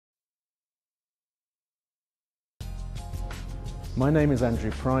My name is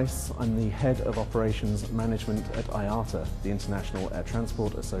Andrew Price. I'm the Head of Operations Management at IATA, the International Air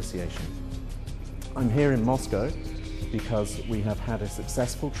Transport Association. I'm here in Moscow because we have had a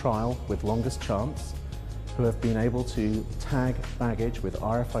successful trial with Longest Chance, who have been able to tag baggage with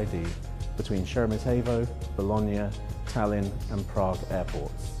RFID between Sheremetyevo, Bologna, Tallinn and Prague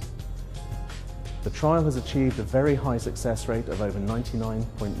airports. The trial has achieved a very high success rate of over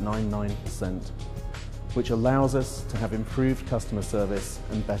 99.99%, which allows us to have improved customer service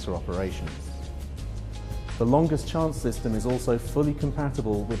and better operations. The Longest Chance system is also fully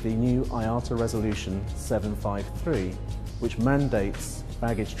compatible with the new IATA Resolution 753, which mandates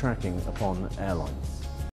baggage tracking upon airlines.